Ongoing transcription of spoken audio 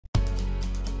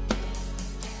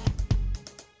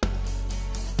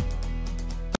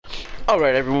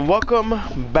Alright everyone, welcome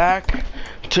back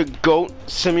to Goat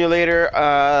Simulator.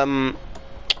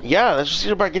 Yeah, let's just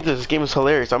get back into this. This game is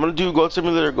hilarious. I'm gonna do Goat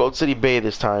Simulator, Goat City Bay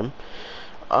this time.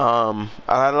 I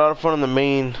had a lot of fun on the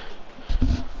main,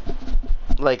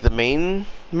 like the main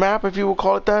map, if you will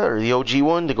call it that, or the OG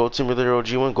one, the Goat Simulator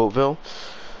OG one, Goatville.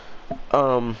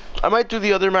 I might do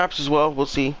the other maps as well, we'll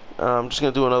see. I'm just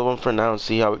gonna do another one for now and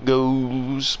see how it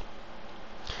goes.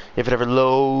 If it ever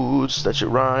loads, that shit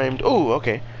rhymed. Oh,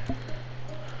 okay.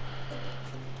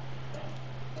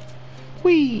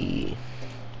 Whee!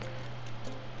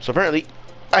 So apparently,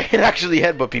 I can actually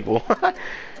headbutt people.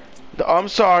 I'm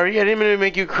sorry, I didn't mean to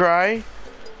make you cry.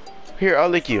 Here, I'll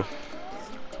lick you.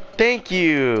 Thank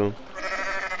you.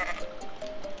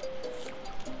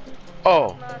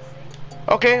 Oh.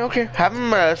 Okay, okay. Have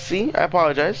mercy. I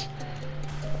apologize.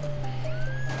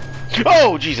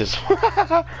 Oh, Jesus.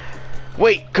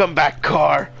 Wait, come back,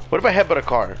 car. What if I headbutt a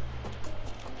car?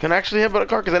 Can I actually headbutt a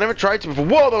car? Because I never tried to before.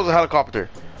 Whoa, that was a helicopter.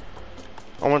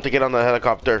 I want to get on the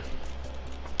helicopter.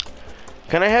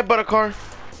 Can I headbutt a car?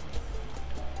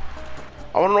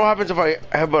 I want to know what happens if I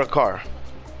headbutt a car.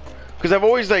 Because I've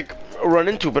always, like, run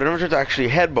into it, but I never tried to actually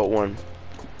headbutt one.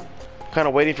 Kind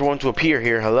of waiting for one to appear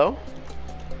here. Hello?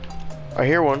 I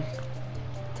hear one.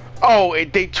 Oh,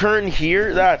 they turn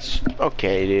here? That's...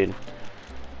 Okay, dude.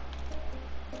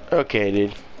 Okay,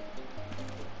 dude.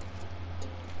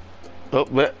 Oh,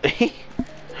 but... Here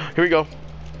we go.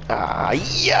 Ah,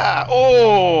 yeah!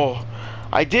 Oh!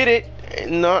 I did it!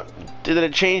 Not... Did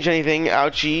it change anything?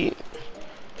 Ouchie.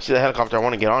 See the helicopter, I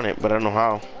want to get on it, but I don't know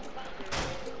how.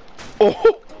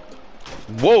 Oh!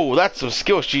 Whoa, that's some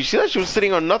skill. She see that she was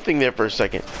sitting on nothing there for a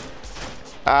second.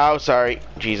 Oh, sorry.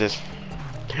 Jesus.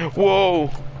 Whoa!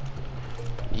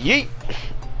 Yeet!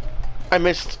 I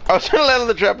missed. I was trying to land on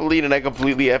the trampoline and I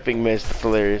completely effing missed. That's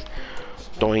hilarious.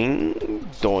 Doing.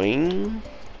 Doing.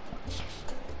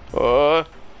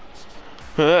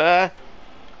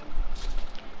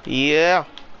 Yeah.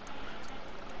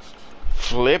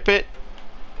 Flip it.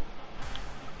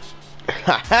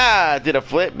 Haha, did a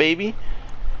flip, baby.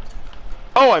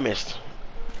 Oh, I missed.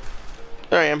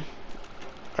 There I am.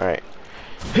 Alright.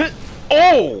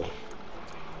 Oh!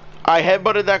 I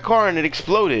headbutted that car and it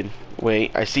exploded.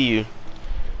 Wait, I see you.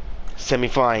 Send me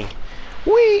flying.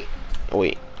 Wait.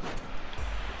 Wait.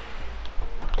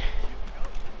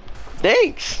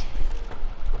 Thanks.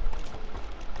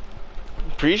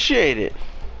 Appreciate it.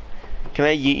 Can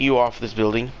I yeet you off this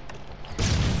building?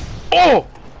 Oh!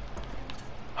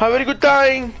 How very good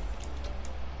dying.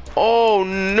 Oh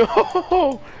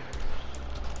no!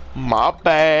 My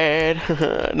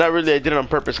bad. Not really. I did it on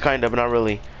purpose, kind of, but not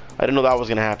really. I didn't know that was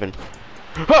gonna happen.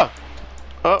 Huh!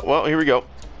 Oh well, here we go.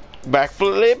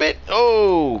 Backflip it.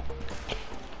 Oh!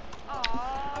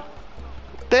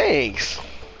 Thanks.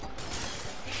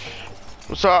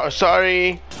 Sorry.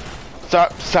 Sorry.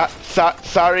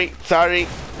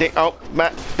 Oh,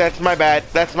 that's my bad.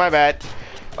 That's my bad.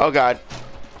 Oh God.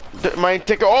 My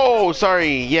ticker. Oh,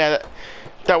 sorry. Yeah,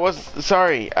 that was.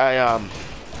 Sorry. Yeah,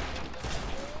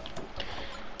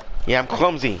 I'm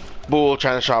clumsy. Bull,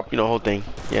 China shop. You know, whole thing.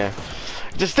 Yeah.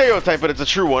 It's a stereotype, but it's a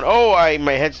true one. Oh,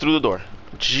 my head's through the door.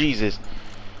 Jesus.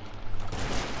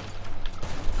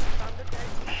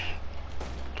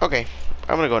 Okay,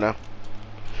 I'm gonna go now.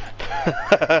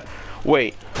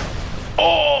 Wait.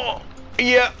 Oh,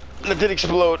 yeah, that did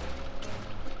explode.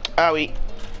 Owie.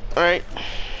 Alright.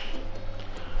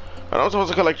 I'm not supposed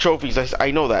to collect trophies.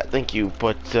 I know that. Thank you.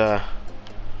 But,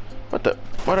 what the?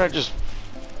 Why did I just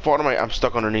fall to my... I'm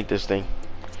stuck underneath this thing.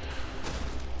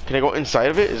 Can I go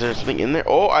inside of it? Is there something in there?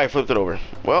 Oh, I flipped it over.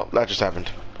 Well, that just happened.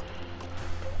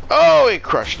 Oh, it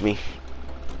crushed me.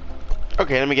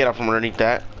 Okay, let me get out from underneath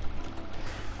that.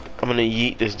 I'm gonna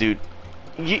yeet this dude.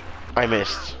 Yeet. I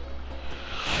missed.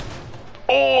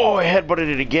 Oh, I headbutted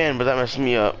it again, but that messed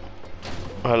me up.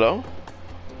 Hello?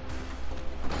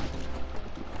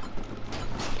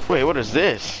 Wait, what is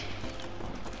this?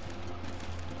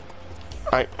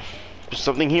 There's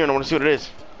something here and I want to see what it is.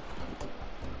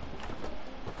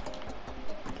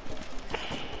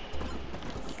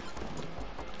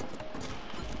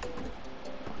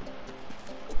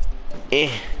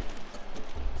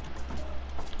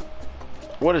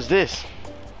 What is this?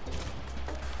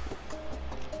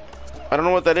 I don't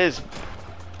know what that is.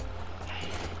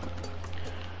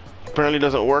 Apparently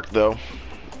doesn't work though.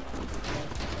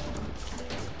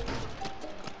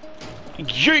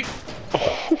 Yeet!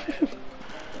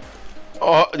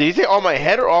 Oh, did you say on my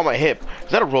head or on my hip?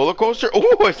 Is that a roller coaster?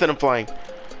 Oh, I sent him flying.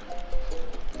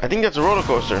 I think that's a roller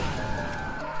coaster.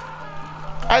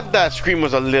 That scream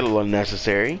was a little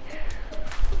unnecessary.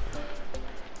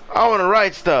 I want to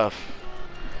write stuff.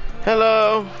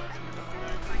 Hello.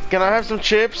 Can I have some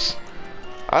chips?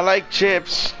 I like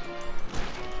chips.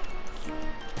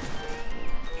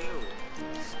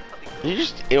 You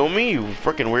just ill me, you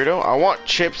freaking weirdo. I want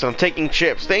chips. I'm taking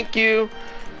chips. Thank you.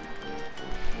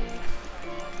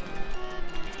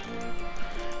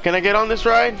 Can I get on this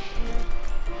ride?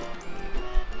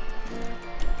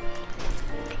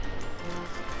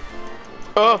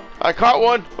 Oh, I caught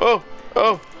one. Oh,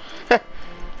 oh.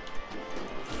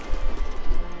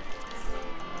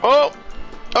 Oh,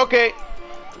 okay.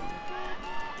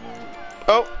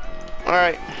 Oh,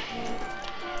 alright.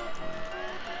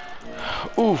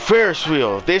 Ooh, Ferris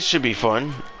wheel. This should be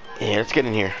fun. Yeah, let's get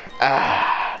in here.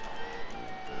 Ah.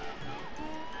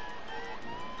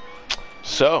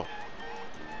 So,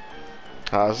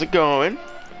 how's it going?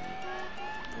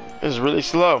 It's really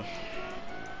slow.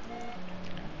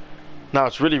 No,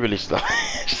 it's really, really slow.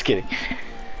 Just kidding.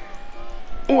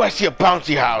 Ooh, I see a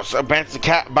bouncy house. A bouncy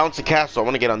castle. I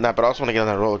want to get on that, but I also want to get on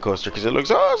that roller coaster because it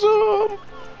looks awesome.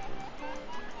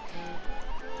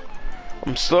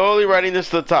 I'm slowly riding this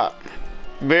to the top.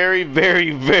 Very,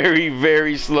 very, very,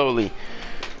 very slowly.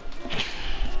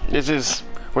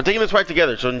 We're taking this ride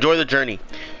together, so enjoy the journey.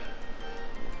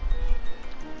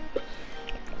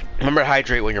 Remember to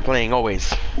hydrate when you're playing,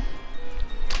 always.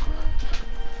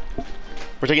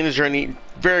 We're taking this journey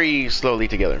very slowly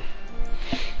together.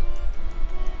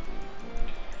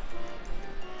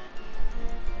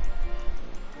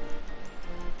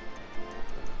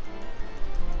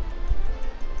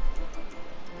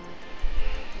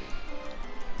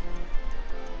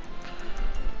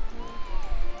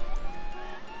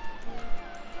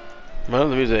 I love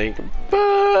the music.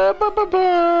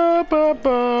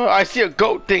 I see a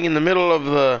goat thing in the middle of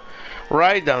the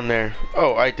ride down there.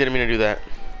 Oh, I didn't mean to do that.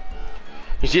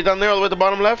 You see it down there all the way at the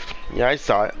bottom left? Yeah, I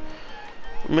saw it.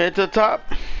 Mid to the top.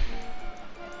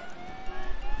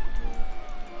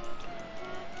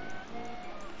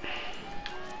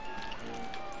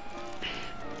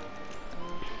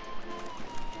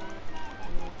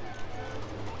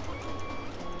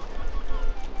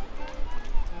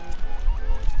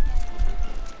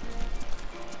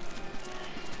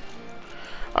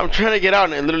 I'm trying to get out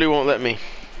and it literally won't let me.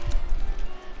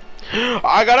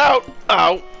 I got out!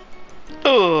 Ow!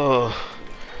 Ugh.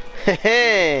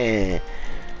 Hey.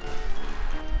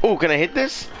 Oh, can I hit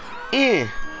this? Eh.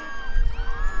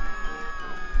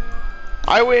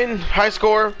 I win. High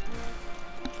score.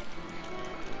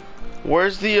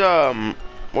 Where's the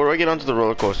where do I get onto the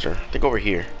roller coaster? I think over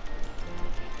here.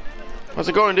 How's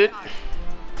it going, dude?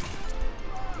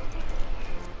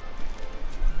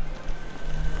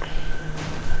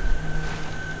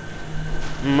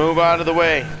 Move out of the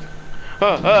way.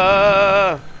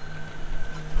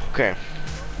 Okay.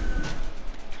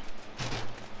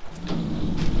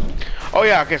 Oh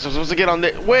yeah, okay, so I'm supposed to get on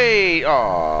the wait.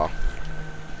 Aw.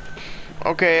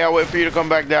 Okay, I'll wait for you to come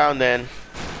back down then.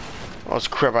 Oh, let's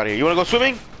crap out of here. You wanna go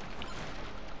swimming?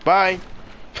 Bye.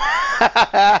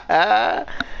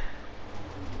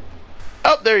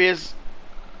 Oh, there he is.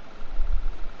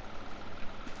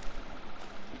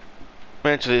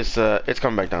 Eventually it's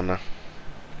coming back down now.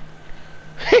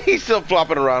 He's still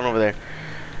flopping around over there.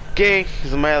 Okay, this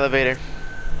is my elevator.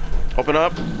 Open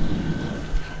up.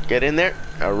 Get in there.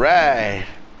 Alright.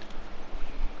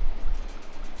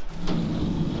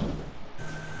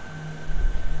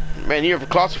 Man, you're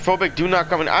claustrophobic. Do not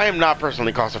come in. I am not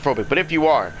personally claustrophobic, but if you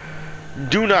are,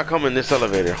 do not come in this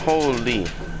elevator. Holy.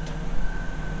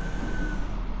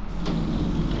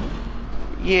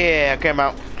 Yeah, okay, I'm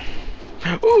out.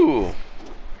 Ooh.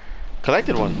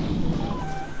 Collected one.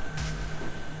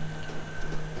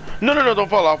 No, no, no, don't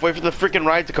fall off. Wait for the freaking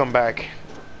ride to come back.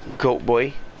 Goat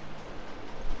boy.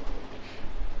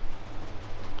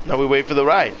 Now we wait for the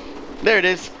ride. There it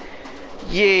is.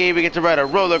 Yay, we get to ride a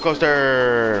roller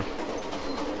coaster.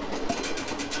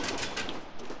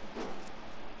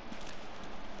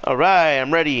 Alright,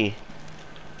 I'm ready.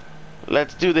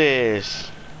 Let's do this.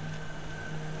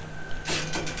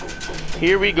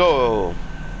 Here we go.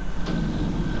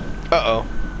 Uh-oh.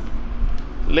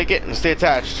 Lick it and stay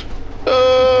attached.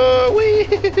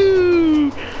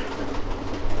 Wee-hoo.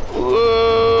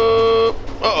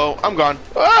 Uh-oh, I'm gone.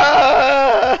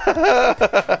 Ah!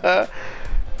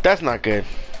 That's not good.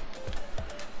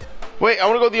 Wait, I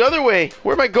want to go the other way.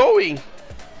 Where am I going?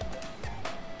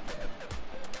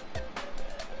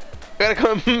 Gotta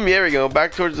come. There we go.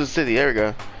 Back towards the city. There we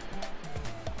go.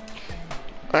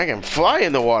 I can fly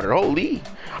in the water. Holy.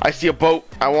 I see a boat.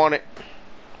 I want it.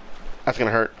 That's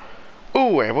gonna hurt.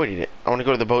 Ooh, I avoided it. I want to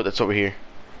go to the boat that's over here.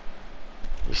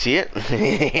 You see it?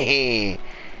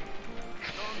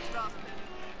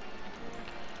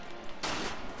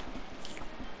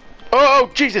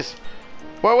 Oh, Jesus.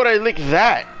 Why would I lick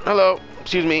that? Hello.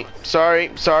 Excuse me.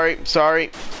 Sorry.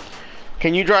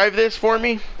 Can you drive this for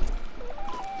me?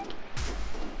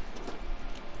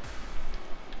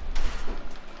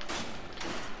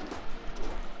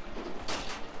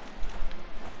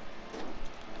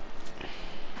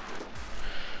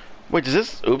 Wait, does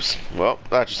this... Oops. Well,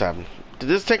 that just happened. Did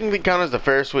this technically count as the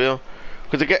Ferris wheel?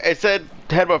 Because it said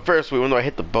head above Ferris wheel even though I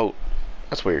hit the boat.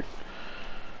 That's weird.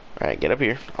 Alright, get up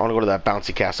here. I want to go to that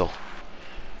bouncy castle.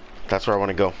 That's where I want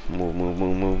to go.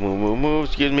 Move.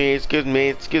 Excuse me.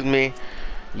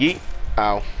 Yeet.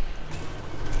 Ow.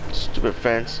 Stupid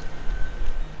fence.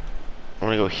 I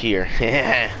want to go here.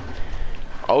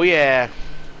 Oh, yeah.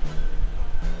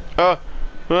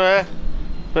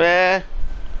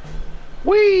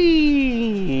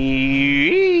 Whee!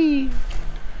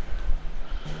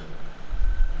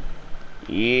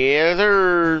 Yes,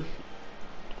 sir.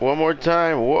 One more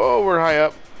time. Whoa, we're high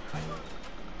up.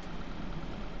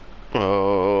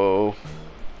 Oh.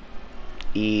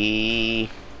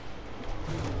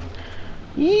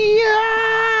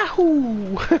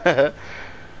 Yahoo!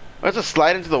 That's a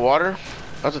slide into the water.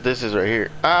 That's what this is right here.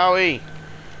 Owie.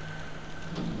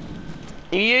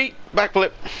 Yeet.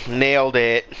 Backflip. Nailed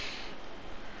it.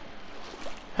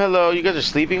 Hello, you guys are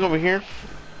sleeping over here?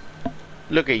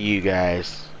 Look at you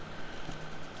guys.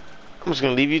 I'm just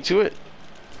gonna leave you to it.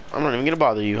 I'm not even gonna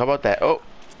bother you. How about that? Oh.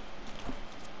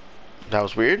 That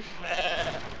was weird.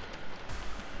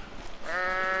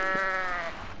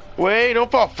 Wait, don't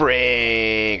fall,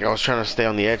 Frank. I was trying to stay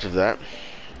on the edge of that.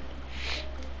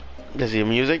 Does the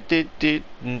music? Do.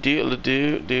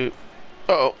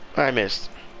 Uh-oh, I missed.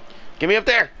 Get me up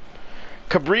there.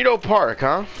 Cabrito Park,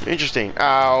 huh? Interesting.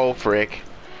 Ow, frick.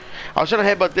 I was trying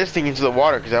to headbutt this thing into the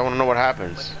water because I want to know what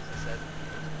happens.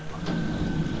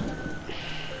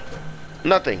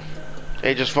 Nothing.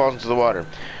 It just falls into the water.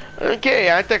 Okay,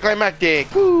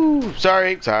 anticlimactic. Woo!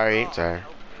 Sorry.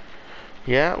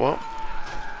 Yeah, well.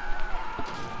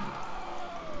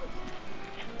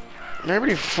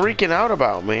 Everybody freaking out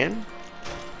about, man.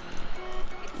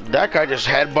 That guy just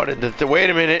headbutted the wait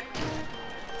a minute.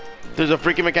 There's a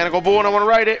freaking mechanical bull and I want to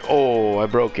ride it. Oh, I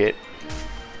broke it.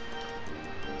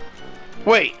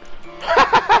 Wait.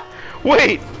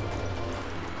 Wait.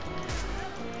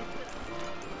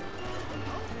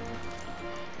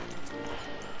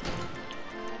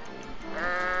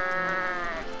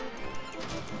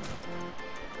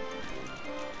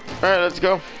 Alright, let's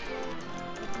go.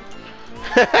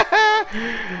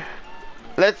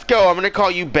 Let's go. I'm gonna call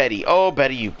you Betty. Oh,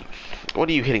 Betty, you. What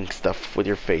are you hitting stuff with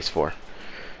your face for?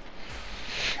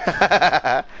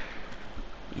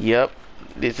 Yep.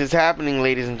 This is happening,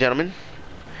 ladies and gentlemen.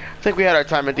 I think we had our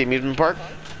time at the amusement park.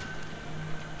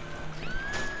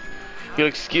 You'll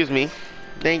excuse me.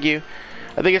 Thank you.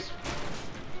 I think it's...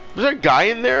 Was there a guy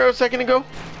in there a second ago?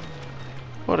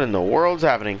 What in the world's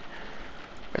happening?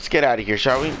 Let's get out of here,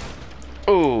 shall we?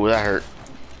 Oh, that hurt.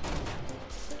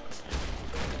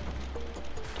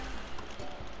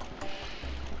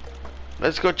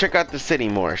 Let's go check out the city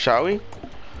more, shall we?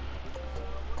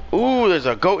 Ooh, there's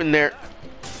a goat in there.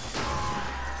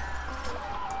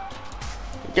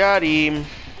 Got him.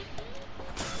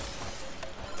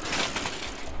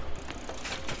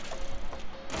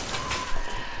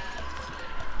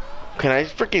 Can I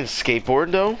freaking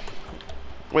skateboard though?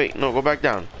 Wait, no, go back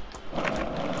down.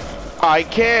 I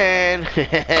can.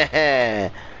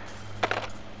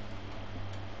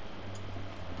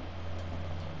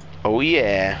 Oh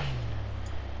yeah.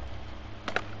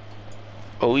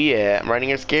 Oh yeah, I'm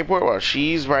riding a skateboard while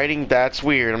she's riding. That's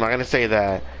weird. I'm not gonna say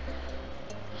that.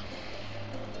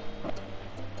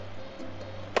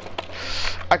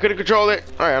 I couldn't control it.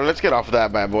 Alright, let's get off of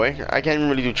that bad boy. I can't even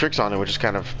really do tricks on it, which is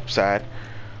kind of sad.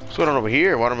 What's going on over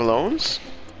here? Watermelons?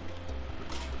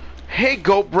 Hey,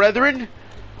 goat brethren!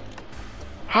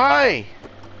 Hi!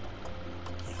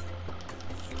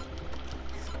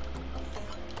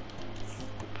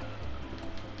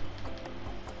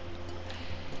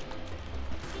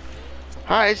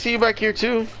 Hi, I see you back here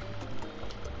too.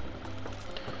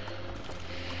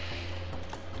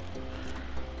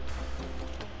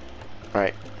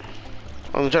 Alright.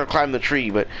 I'm trying to climb the tree,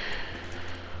 but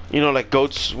you know, like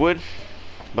goats would.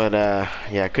 But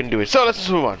yeah, I couldn't do it. So let's just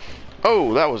move on.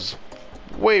 Oh, that was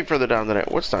way further down than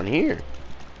what's down here?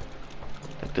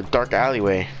 Like the dark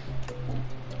alleyway.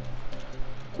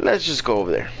 Let's just go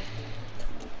over there.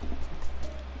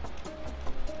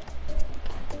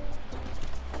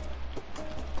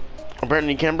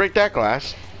 Apparently you can't break that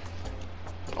glass.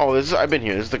 Oh, this is, I've been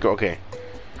here. This is the, okay.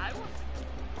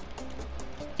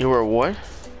 You were what?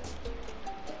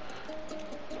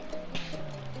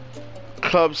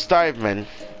 Club Stiveman.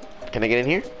 Can I get in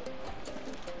here?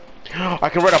 I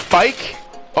can ride a bike?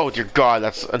 Oh dear God,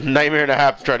 that's a nightmare and a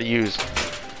half to try to use.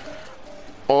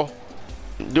 Oh,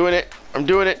 I'm doing it. I'm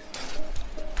doing it.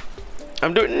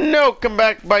 I'm doing. No, come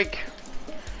back, bike.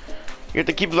 You have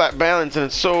to keep that balance, and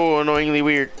it's so annoyingly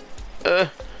weird.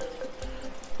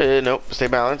 Nope. Stay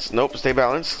balanced. Nope. Stay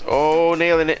balanced. Oh,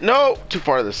 nailing it. No, too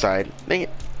far to the side. Dang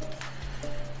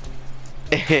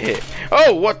it.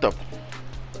 Oh, what the?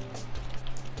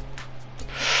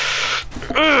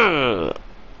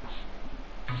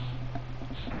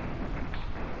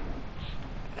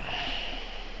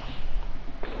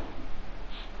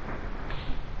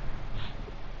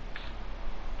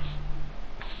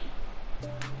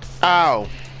 Ow,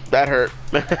 that hurt.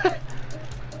 Alright,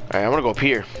 I'm gonna go up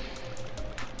here.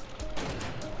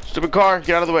 Stupid car,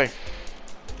 get out of the way.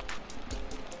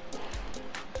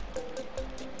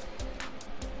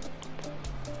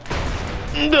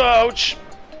 Ouch.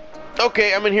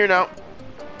 Okay, I'm in here now.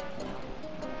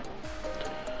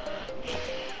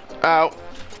 Ow.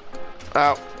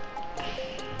 Ow.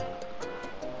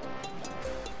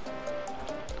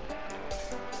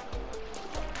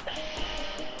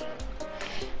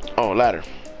 Oh, ladder.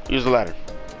 Use the ladder.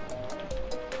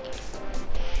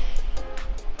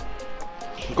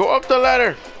 Go up the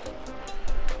ladder.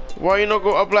 Why you not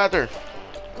go up ladder?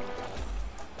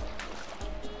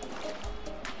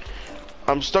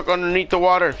 I'm stuck underneath the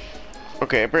water.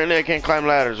 Okay, apparently I can't climb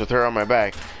ladders with her on my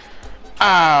back.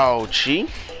 Ouchie.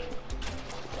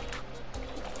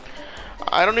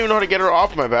 I don't even know how to get her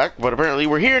off my back, but apparently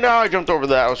we're here now. I jumped over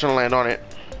that. I was trying to land on it.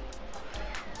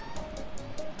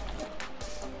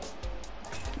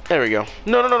 There we go.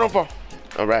 No, don't fall.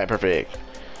 Alright, perfect.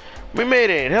 We made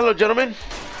it. Hello, gentlemen.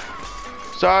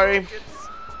 Sorry.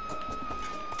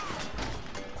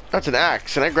 That's an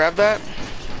axe. Can I grab that?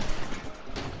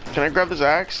 Can I grab this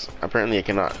axe? Apparently I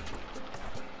cannot.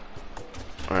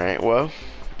 Alright, well,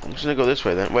 I'm just gonna go this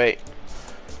way then. Wait.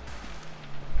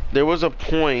 There was a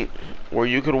point where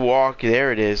you could walk.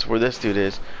 There it is, where this dude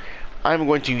is. I'm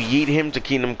going to yeet him to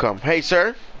kingdom come. Hey,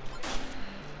 sir.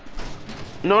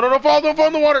 No, don't fall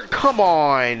in the water. Come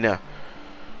on.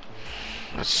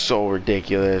 That's so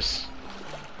ridiculous.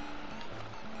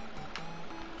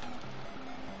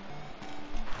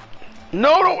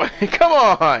 No, don't. Come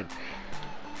on.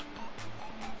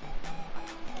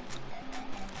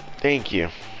 Thank you.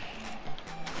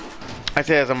 I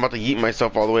say as I'm about to yeet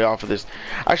myself all the way off of this.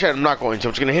 Actually, I'm not going to.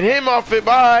 I'm just going to hit him off it.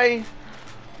 Bye.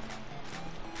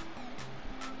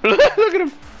 Look at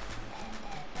him.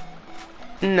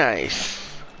 Nice.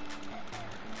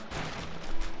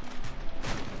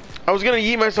 I was going to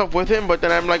yeet myself with him, but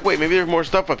then I'm like, wait, maybe there's more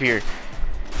stuff up here.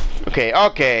 Okay,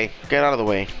 okay. Get out of the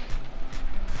way.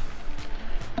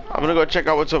 I'm going to go check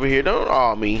out what's over here. Don't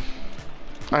awe me.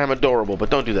 I am adorable, but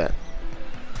don't do that.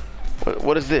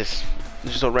 What is this?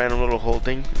 Just a random little hole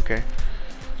thing? Okay.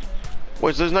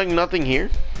 Wait, so there's like nothing here?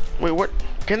 Wait, what?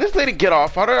 Can this lady get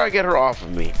off? How did I get her off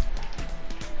of me?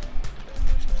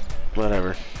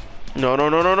 Whatever. No.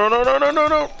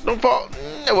 Don't fall.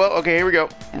 Well, okay, here we go.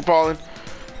 I'm falling.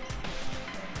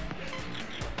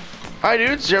 Hi,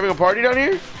 dudes. You having a party down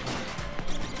here?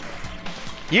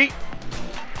 Yeet.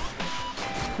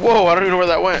 Whoa, I don't even know where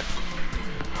that went.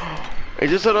 Is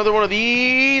this another one of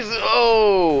these?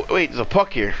 Oh, wait, there's a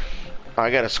puck here. I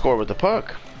gotta score with the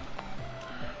puck.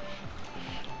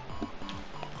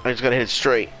 I just gotta hit it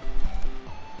straight.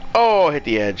 Oh, hit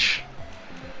the edge.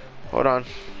 Hold on.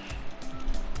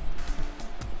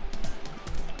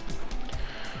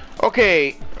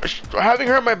 Okay, having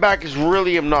her on my back is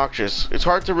really obnoxious. It's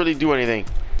hard to really do anything.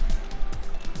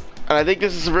 And I think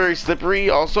this is very slippery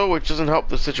also, which doesn't help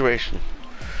the situation.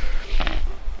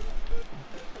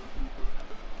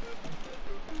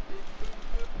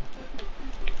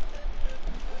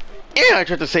 Yeah, I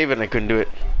tried to save it and I couldn't do it.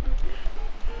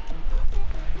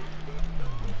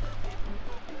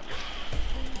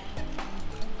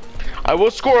 I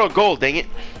will score a goal, dang it.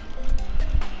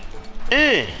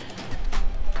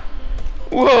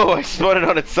 Whoa, I spun it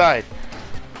on its side.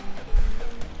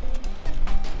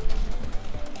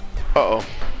 Uh-oh.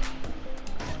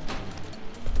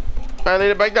 I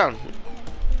laid it back down.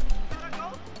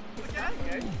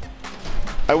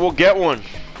 I will get one.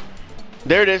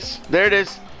 There it is. There it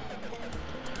is.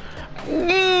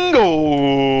 Go.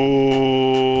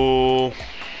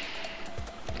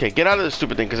 Okay, get out of this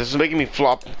stupid thing because this is making me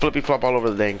flippy flop all over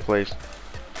the dang place.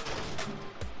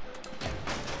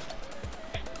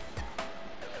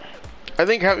 I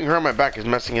think having her on my back is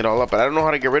messing it all up, but I don't know how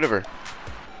to get rid of her.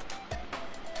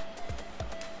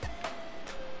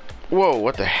 Whoa,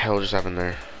 what the hell just happened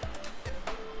there?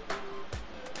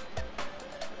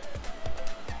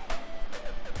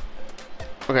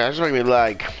 Okay, that's making me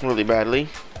lag really badly.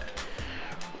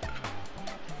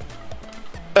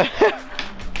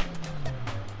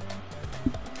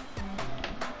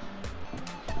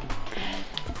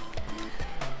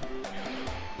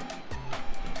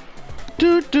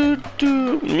 Do do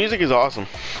do. Music is awesome.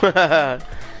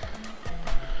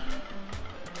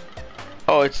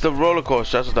 Oh, it's the roller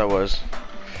coaster. That's what that was.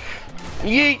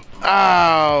 Yeet!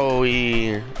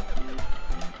 Owie!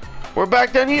 We're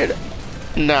back down here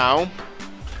now.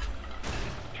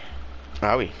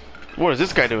 Owie! What is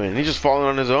this guy doing? He's just falling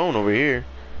on his own over here.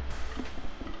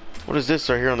 What is this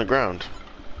right here on the ground?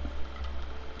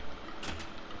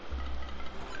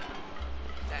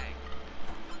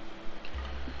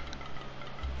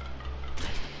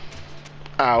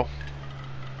 Ow.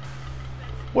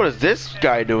 What is this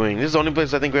guy doing? This is the only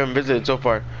place I think we haven't visited so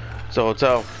far. It's a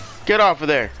hotel. Get off of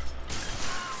there.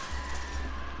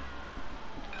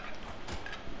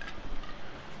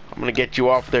 I'm gonna get you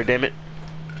off there, damn it.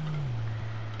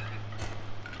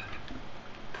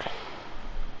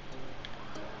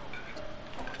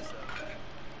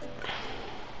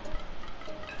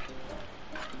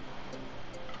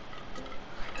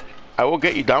 I will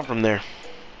get you down from there.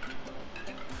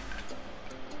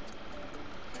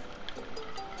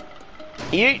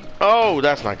 Yeet. Oh,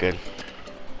 that's not good.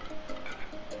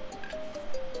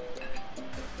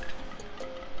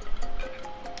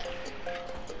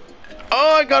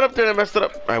 Oh, I got up there and I messed it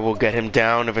up. I will get him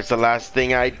down if it's the last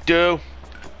thing I do.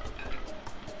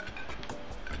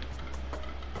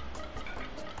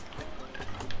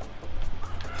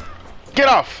 Get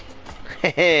off!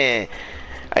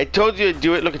 I told you to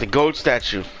do it. Look at the goat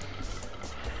statue.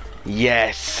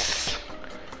 Yes.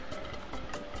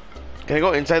 Can I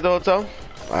go inside the hotel?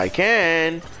 I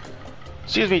can.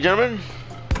 Excuse me, gentlemen.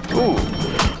 Ooh.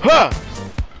 Huh!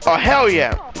 Oh, hell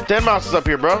yeah. Deadmau5 is up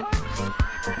here, bro.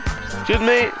 Excuse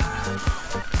me.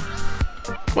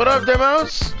 What up,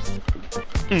 Deadmau5?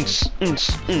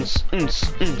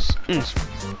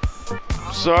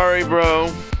 Sorry, bro.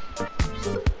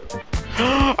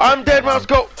 I'm Deadmau5.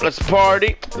 Go. Let's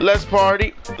party. Let's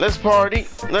party. Let's party.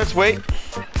 Let's wait.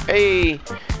 Hey.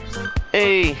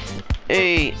 Hey.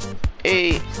 Hey.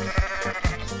 Hey.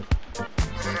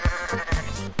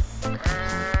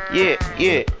 Yeah,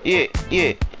 yeah, yeah,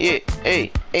 yeah, yeah.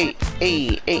 Hey, hey,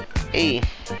 hey, hey, hey.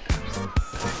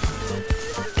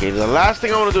 Okay, the last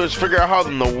thing I want to do is figure out how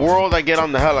in the world I get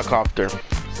on the helicopter.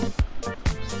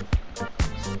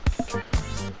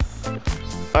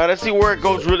 Alright, let's see where it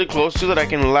goes really close to that I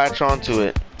can latch onto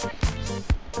it.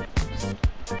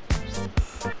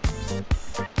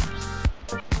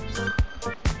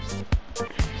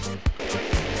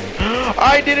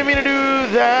 I didn't mean to do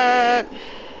that.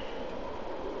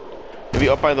 Maybe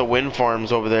up by the wind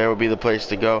farms over there would be the place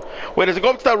to go. Wait, does it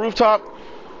go up to that rooftop?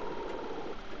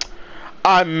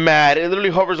 I'm mad. It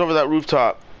literally hovers over that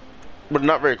rooftop, but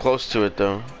not very close to it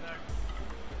though.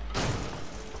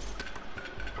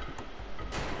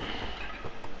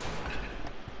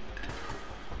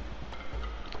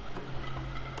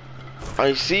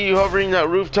 I see you hovering that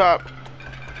rooftop.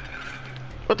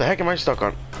 What the heck am I stuck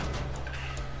on?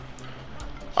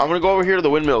 I'm gonna go over here to the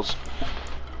windmills.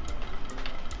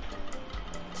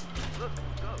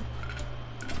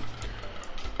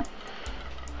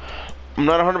 I'm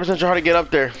not 100% sure how to get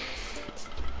up there.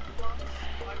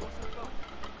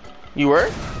 You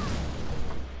were?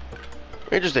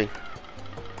 Interesting.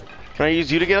 Can I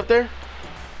use you to get up there?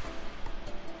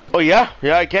 Oh yeah,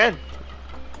 yeah I can.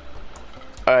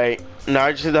 Alright, now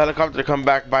I just need the helicopter to come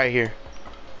back by here.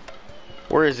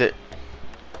 Where is it?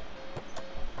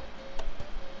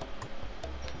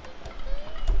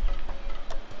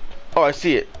 Oh, I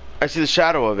see it. I see the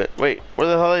shadow of it. Wait, where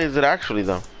the hell is it actually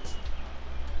though?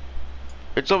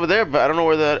 It's over there, but I don't know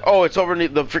where that. Oh, it's over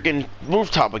the freaking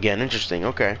rooftop again. Interesting.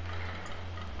 Okay.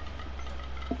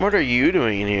 What are you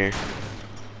doing in here?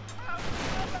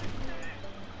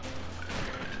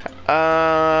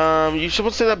 You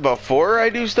supposed to say that before I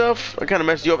do stuff? I kind of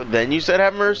messed you up, but then you said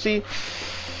have mercy.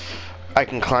 I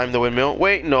can climb the windmill.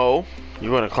 Wait, no.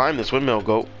 You want to climb this windmill,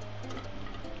 goat?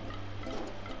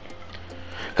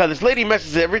 God, this lady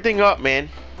messes everything up, man.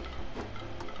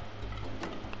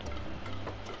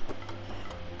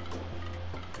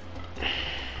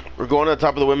 We're going to the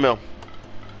top of the windmill.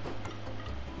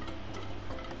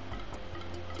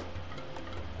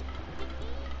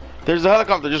 There's a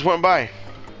helicopter just went by.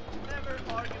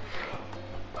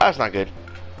 That's not good.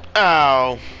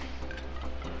 Ow.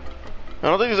 I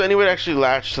don't think there's any way to actually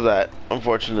latch to that,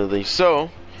 unfortunately.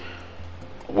 So,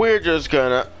 we're just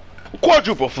gonna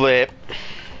quadruple flip.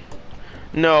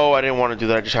 No, I didn't want to do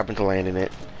that. I just happened to land in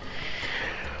it.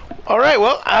 Alright,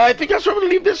 well, I think that's where I'm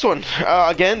gonna leave this one.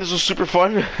 Again, this was super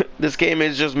fun. This game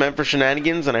is just meant for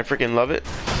shenanigans, and I freaking love it.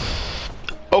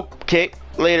 Okay,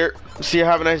 later. See you,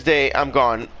 have a nice day. I'm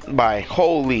gone. Bye.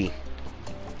 Holy.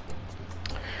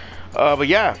 But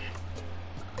yeah.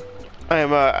 I'm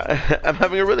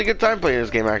having a really good time playing this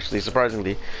game, actually,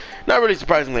 surprisingly. Not really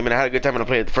surprisingly, I mean, I had a good time when I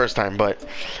played it the first time, but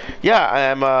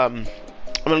yeah, I'm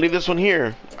gonna leave this one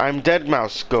here. I'm dead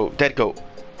goat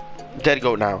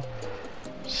now.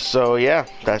 So yeah,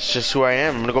 that's just who I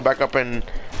am. I'm gonna go back up and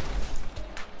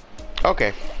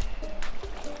okay.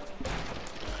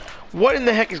 What in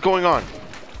the heck is going on?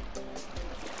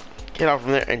 Get out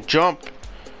from there and jump.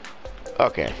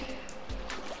 Okay.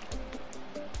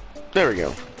 There we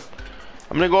go.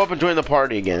 I'm gonna go up and join the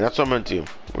party again. That's what I'm gonna do.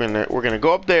 We're gonna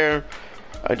go up there.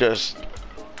 I just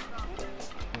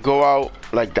go out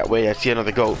like that way. I see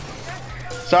another goat.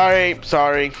 Sorry.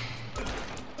 Sorry.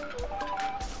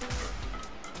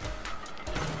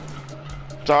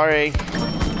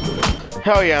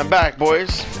 Hell yeah, I'm back,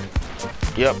 boys.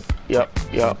 Yup. Hey.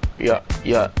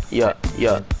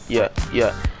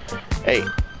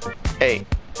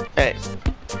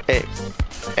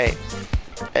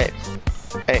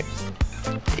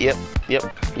 Yep.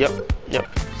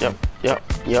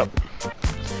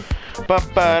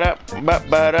 Ba-ba-da.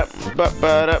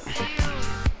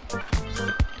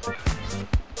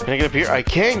 Can I get up here? I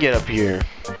can get up here.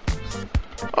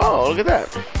 Oh, look at that.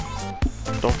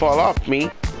 Don't fall off me.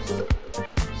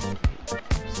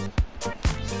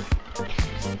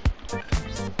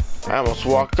 I almost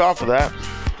walked off of that.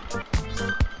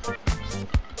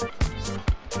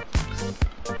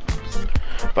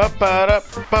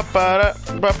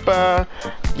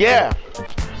 Yeah.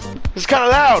 It's kind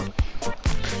of loud.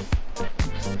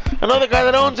 Another guy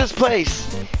that owns this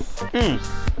place.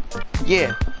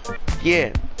 Yeah.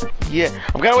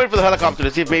 I'm gonna wait for the helicopter to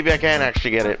see if maybe I can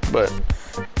actually get it, but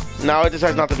now it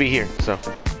decides not to be here, so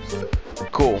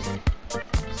cool.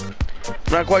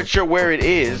 I'm not quite sure where it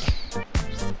is,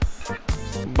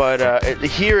 but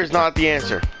here is not the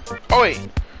answer. Oh wait,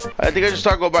 I think I just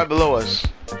saw it go by below us.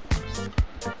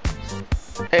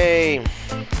 Hey,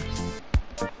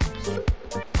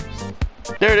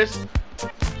 there it is.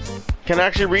 Can I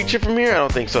actually reach it from here? I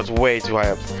don't think so. It's way too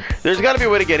high up. There's got to be a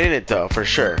way to get in it though, for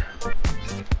sure.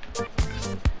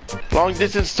 Long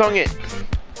distance tongue it.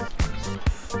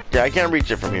 Yeah, I can't reach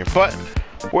it from here, but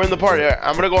we're in the party. Right,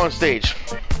 I'm gonna go on stage.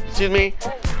 Excuse me.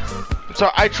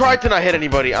 So I tried to not hit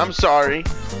anybody. I'm sorry.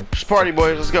 Just party,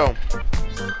 boys. Let's go.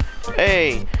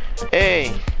 Hey.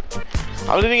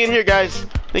 I'm leaving it here, guys.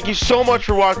 Thank you so much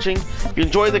for watching. If you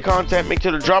enjoyed the content, make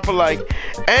sure to drop a like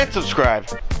and subscribe.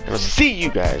 And I'll see you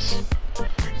guys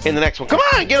in the next one. Come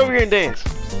on, get over here and dance.